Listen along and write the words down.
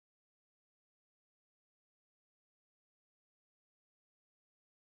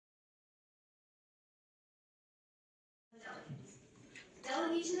The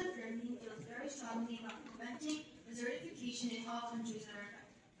delegation of Germany feels very strongly about preventing desertification in all countries that are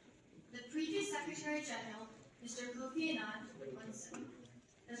affected. The previous Secretary General, Mr. Kofi Annan, once said,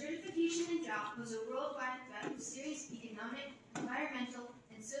 desertification and drought pose a worldwide threat with serious economic, environmental,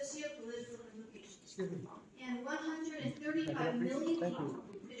 and socio-political implications. And 135 million people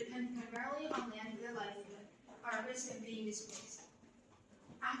who depend primarily on land for their livelihood are at risk of being displaced.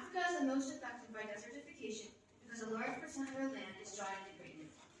 Africa is the most affected by desertification because a large percent of our land is dry and degraded.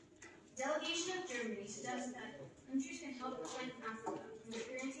 The delegation of Germany suggests that countries can help prevent Africa from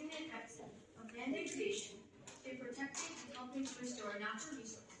experiencing the effects of land degradation by protecting and helping to restore natural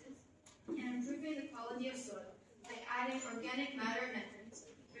resources and improving the quality of soil by adding organic matter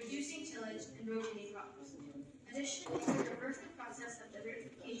amendments, reducing tillage, and rotating crops. Additionally, to reverse the process of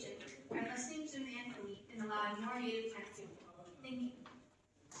desertification by listening to man and wheat and allowing more native plants to grow. Thank you.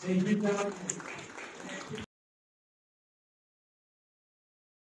 Thank you, Dr.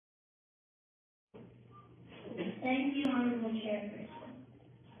 Thank you, Honorable Chairperson.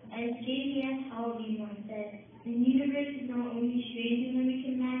 As JVS Holiday once said, the universe is not only stranger than we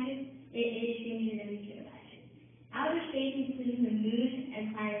can imagine, it is stranger than we can imagine. Outer space, including the moon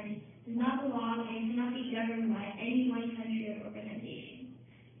and planets, does not belong and cannot be governed by any one country or organization.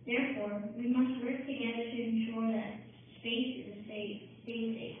 Therefore, we must work together to ensure that space is safe.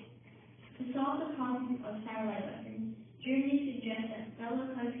 To solve the problem of satellite weapons, Germany suggests that fellow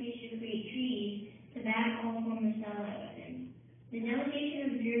countries should create treaties to ban all forms of satellite weapons. The delegation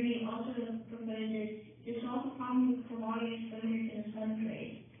of Germany also proposes to solve the problem of prolonged exposure to the sun's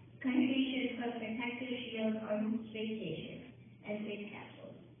rays. Countries should equip protective shields on space stations and space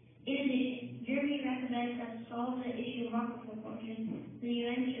capsules. In addition, Germany recommends that to solve the issue of rocket propulsion, the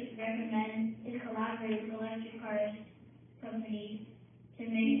UN should recommend to collaborate with electric cars companies to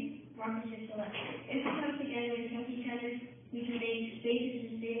make rocket ships electric. If we come together and help each other, we can make space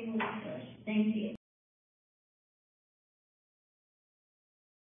a sustainable resource. Thank you.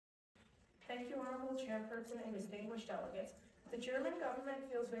 Thank you, Honorable Chairperson and distinguished delegates. The German government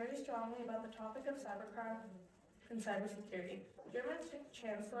feels very strongly about the topic of cybercrime and cybersecurity. German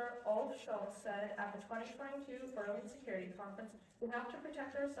Chancellor Olaf Scholz said at the 2022 Berlin Security Conference, we have to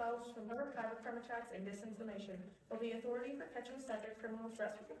protect ourselves from cybercrime attacks and disinformation, while the authority for catching cyber criminals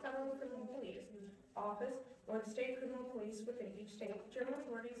rests with the Federal Criminal Police Office or the state criminal police within each state. German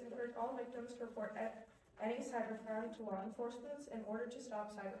authorities encourage all victims to report any cybercrime to law enforcement in order to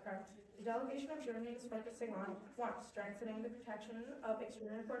stop cybercrime. The delegation of Germany is focusing on 1. Strengthening the protection of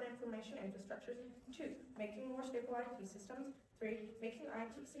extremely important information infrastructures, 2. Making more stable IT systems, 3. Making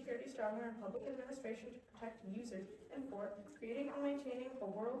IT security stronger in public administration to protect users, and 4. Creating and maintaining a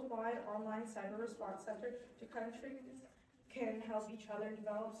worldwide online cyber response center to countries can help each other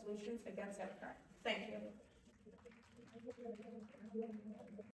develop solutions against cybercrime. Thank you.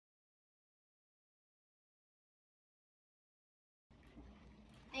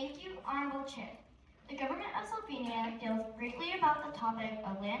 Thank you, Honorable Chair. The government of Slovenia feels greatly about the topic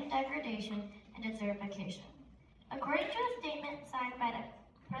of land degradation and desertification. According to a statement signed by the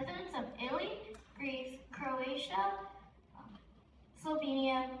presidents of Italy, Greece, Croatia,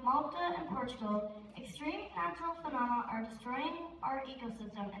 Slovenia, Malta, and Portugal, extreme natural phenomena are destroying our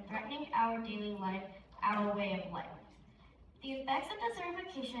ecosystem and threatening our daily life, our way of life. The effects of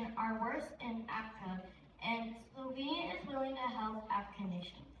desertification are worse in Africa, and Slovenia is willing to help African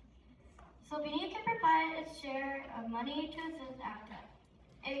nations. Slovenia can provide its share of money to assist Africa.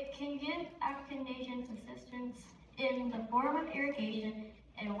 It can give African nations assistance in the form of irrigation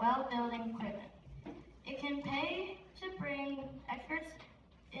and well-building equipment. It can pay to bring experts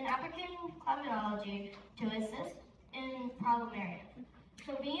in African climatology to assist in problem areas.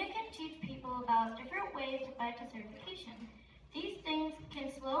 Slovenia can teach people about different ways to fight desertification. These things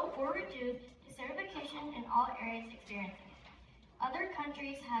can slow or reduce desertification in all areas experiencing it. Other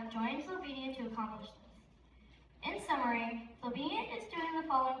countries have joined Slovenia to accomplish this. In summary, Slovenia is doing the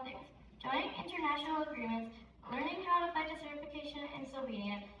following things: joining international agreements, learning how to fight desertification in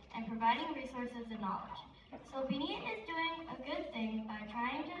Slovenia, and providing resources and knowledge. Slovenia is doing a good thing by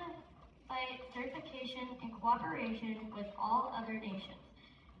trying to fight desertification in cooperation with all other nations.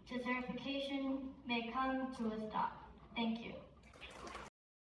 Desertification may come to a stop. Thank you.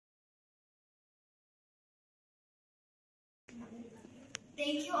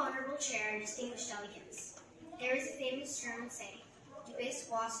 Thank you, Honorable Chair and distinguished delegates. There is a famous German saying, "Du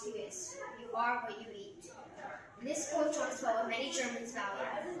bist, was du isst," you are what you eat. And this quote talks about what many Germans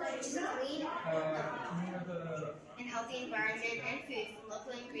value, which is a clean and healthy environment and food from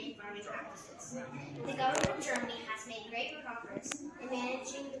local and green farming practices. The government of Germany has made great progress in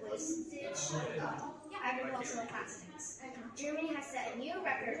managing the wastage of agricultural plastics. Germany has set a new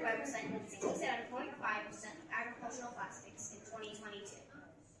record by recycling 67.5% of agricultural plastics in 2022.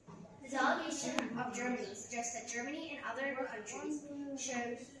 The delegation of Germany suggests that Germany and other countries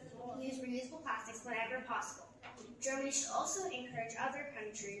should use reusable plastics whenever possible. Germany should also encourage other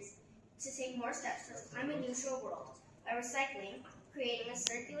countries to take more steps towards a climate-neutral world by recycling, creating a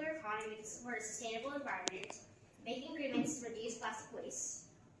circular economy to support a sustainable environment, making agreements to reduce plastic waste,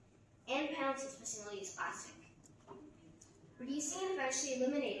 and penalties for single-use plastic. Reducing and eventually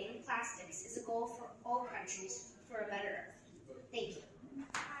eliminating plastics is a goal for all countries for a better Earth. Thank you.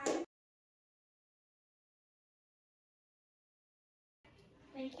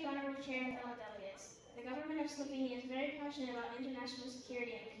 Thank you, Honorable Chair and fellow delegates. The government of Slovenia is very passionate about international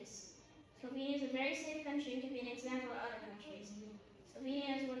security and peace. Slovenia is a very safe country and can be an example to other countries.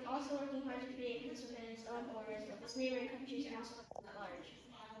 Slovenia is also working hard to create peace within its own borders, with its neighboring countries and also at large.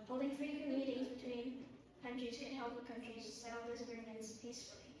 Holding frequent meetings between countries can help the countries settle disagreements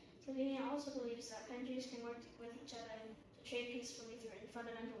peacefully. Slovenia also believes that countries can work with each other to trade peacefully through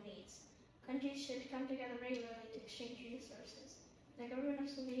fundamental needs. Countries should come together regularly to exchange resources. The government of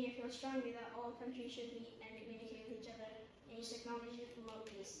Slovenia feels strongly that all countries should meet and communicate with each other and use technology to promote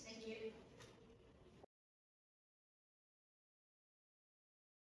peace. Thank you.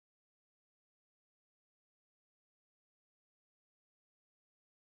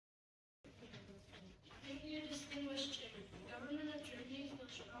 Thank you, distinguished chairman. The government of Germany feels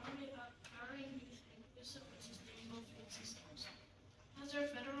strongly about empowering youth and inclusive and sustainable food systems. As our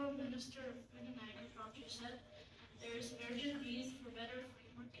federal minister of food and agriculture said, there is an urgent need for better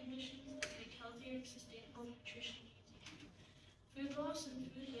framework conditions that make healthier and sustainable nutrition easy. Food loss and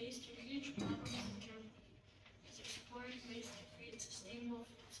food waste are huge problems in Germany. It's exploring ways to create sustainable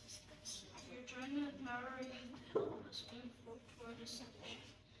food systems. We are trying to empower our youth to help us move toward a solution.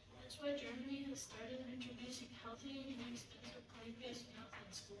 That's why Germany has started introducing healthy and inexpensive plant-based meals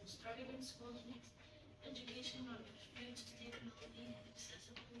in schools. Starting in schools makes education on food sustainability and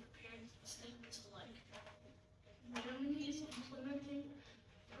accessible for parents and students alike. Germany is implementing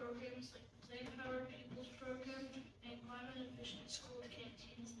programs like the Play Power Pupils Program and climate-efficient school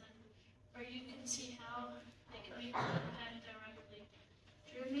canteens where you can see how they can make an impact directly.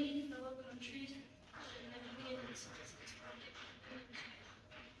 Germany and fellow countries should never be in citizens project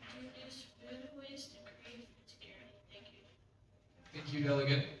to reduce food waste and create food security. Thank you. Thank you,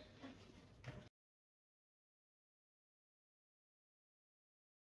 Delegate.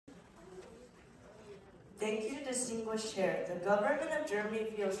 Thank you, distinguished chair. The government of Germany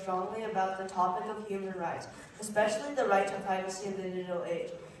feels strongly about the topic of human rights, especially the right to privacy in the digital age.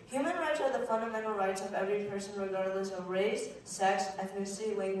 Human rights are the fundamental rights of every person regardless of race, sex,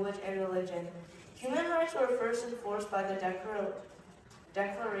 ethnicity, language, and religion. Human rights were first enforced by the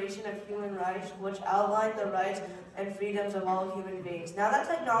Declaration of Human Rights, which outlined the rights and freedoms of all human beings. Now that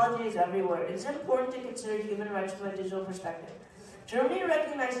technology is everywhere, it is important to consider human rights from a digital perspective. Germany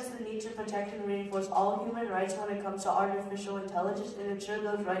recognizes the need to protect and reinforce all human rights when it comes to artificial intelligence and ensure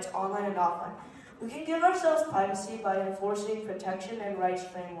those rights online and offline. We can give ourselves privacy by enforcing protection and rights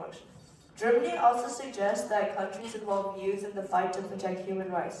frameworks. Germany also suggests that countries involve youth in the fight to protect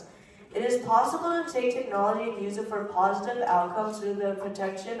human rights. It is possible to take technology and use it for positive outcomes through the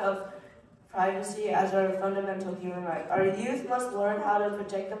protection of privacy as our fundamental human right. Our youth must learn how to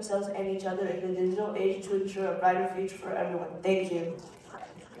protect themselves and each other in the digital age to ensure a brighter future for everyone. Thank you.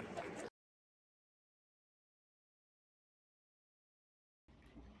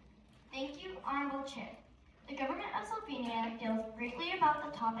 Thank you, Honorable Chair. The government of Slovenia feels greatly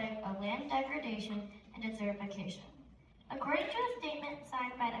about the topic of land degradation and desertification. According to a statement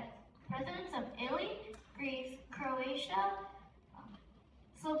signed by the presidents of Italy, Greece, Croatia,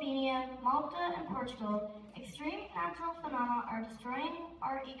 Slovenia, Malta, and Portugal, extreme natural phenomena are destroying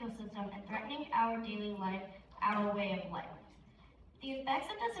our ecosystem and threatening our daily life, our way of life. The effects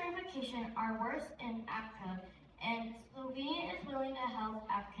of desertification are worse in Africa, and Slovenia is willing to help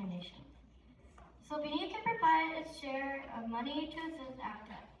African nations. Slovenia can provide its share of money to assist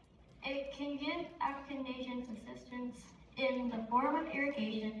Africa. It can give African nations assistance in the form of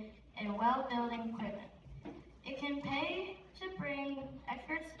irrigation and well-building equipment. It can pay to bring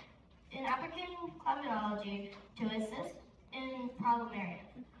experts in African climatology to assist in problem areas.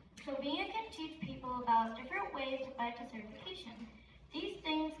 Slovenia can teach people about different ways to fight desertification. These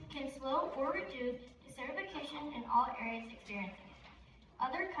things can slow or reduce desertification in all areas experiencing it.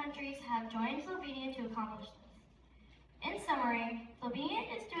 Other countries have joined Slovenia to accomplish this. In summary,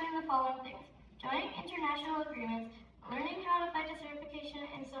 Slovenia is doing the following things: joining international agreements, learning how to fight desertification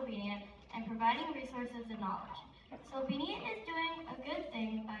in Slovenia, and providing resources and knowledge. Slovenia is doing a good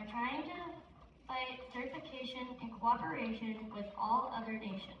thing by trying to fight certification in cooperation with all other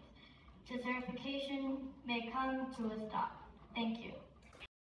nations. Desertification may come to a stop. Thank you.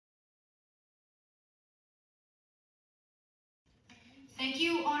 Thank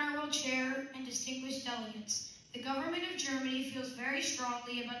you, Honorable Chair and distinguished delegates. The government of Germany feels very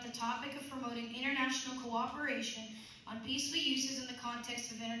strongly about the topic of promoting international cooperation on peaceful uses in the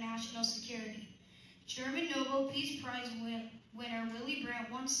context of international security. German Nobel Peace Prize winner Willy Brandt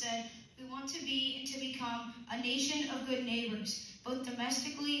once said, "We want to be and to become a nation of good neighbors, both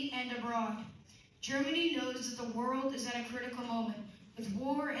domestically and abroad." Germany knows that the world is at a critical moment, with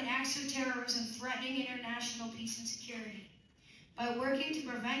war and acts of terrorism threatening international peace and security. By working to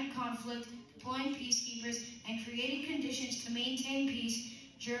prevent conflict, deploying peacekeepers, and creating conditions to maintain peace,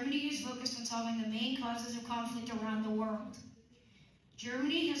 Germany is focused on solving the main causes of conflict around the world.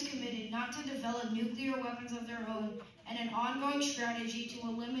 Germany has committed not to develop nuclear weapons of their own and an ongoing strategy to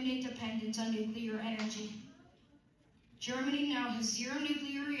eliminate dependence on nuclear energy. Germany now has 0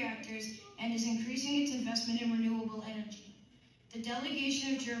 nuclear reactors and is increasing its investment in renewable energy. The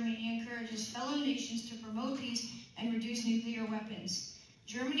delegation of Germany encourages fellow nations to promote peace and reduce nuclear weapons.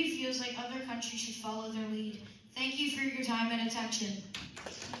 Germany feels like other countries should follow their lead. Thank you for your time and attention.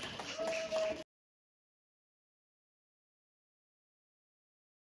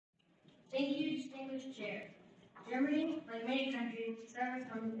 Thank you, distinguished chair. Germany, like many countries, suffers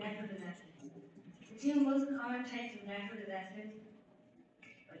from natural disasters. The two most common types of disasters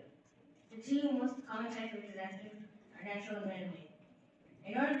are natural and man-made.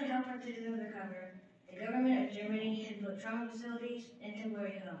 In order to help our citizens recover, the government of Germany has built trauma facilities and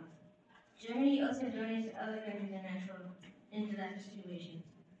temporary homes. Germany also donates to other countries in disaster situations.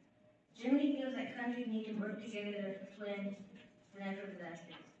 Germany feels that countries need to work together to plan for natural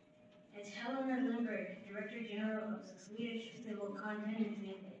disasters. As Helena Lindberg, Director General of the Swedish Civil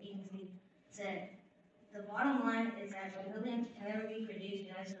Contingency Agency, said, "The bottom line is that resilience can never be produced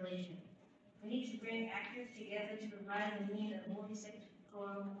in isolation. We need to bring actors together to provide the need of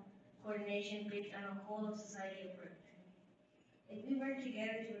multi-sectoral coordination based on a whole of society approach. If we work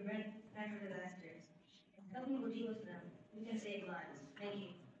together to prevent natural disasters, help people deal with them, we can save lives." Thank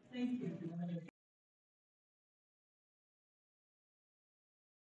you.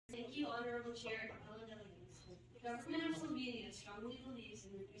 Thank you, Honorable Chair, fellow delegates. The government of Slovenia strongly believes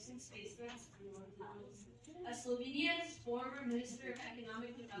in reducing space threats and world levels. As Slovenia's former Minister of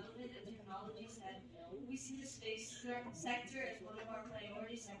Economic Development and Technology said, "We see the space sector as one of our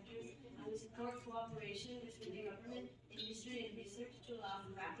priority sectors, and we support cooperation between the government, industry, and research to allow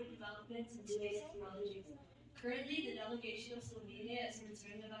for rapid developments in space technologies." Currently, the delegation of Slovenia is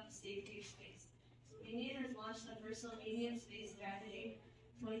concerned about the safety of space. Slovenia has launched the first Slovenian space strategy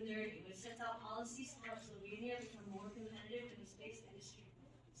 2030, which sets out policies to help Slovenia become more competitive in the space industry.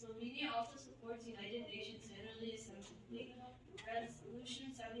 Slovenia also supports United Nations General Assembly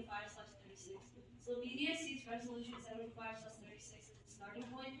Resolution 75/36. Slovenia sees Resolution 75/36 as the starting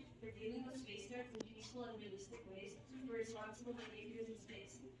point for dealing with space threats in peaceful and realistic ways for responsible behaviors in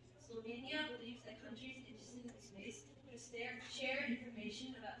space. Slovenia believes that countries interested in space should share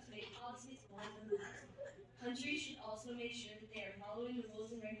information about space policies more than the past. Countries should also make sure that they are following the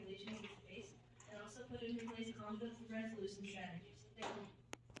rules and regulations in space and also put into place conflict resolution strategies. Thank you.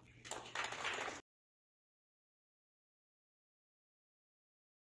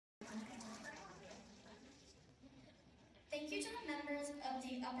 Thank you to the members of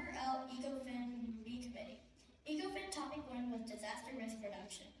the Upper L EcoFin B Committee. EcoFin Topic 1 was disaster risk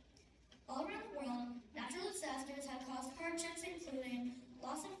reduction. All around the world, natural disasters have caused hardships including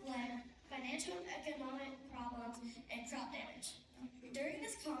loss of land, financial and economic problems, and crop damage. During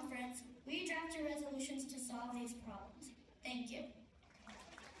this conference, we drafted resolutions to solve these problems. Thank you.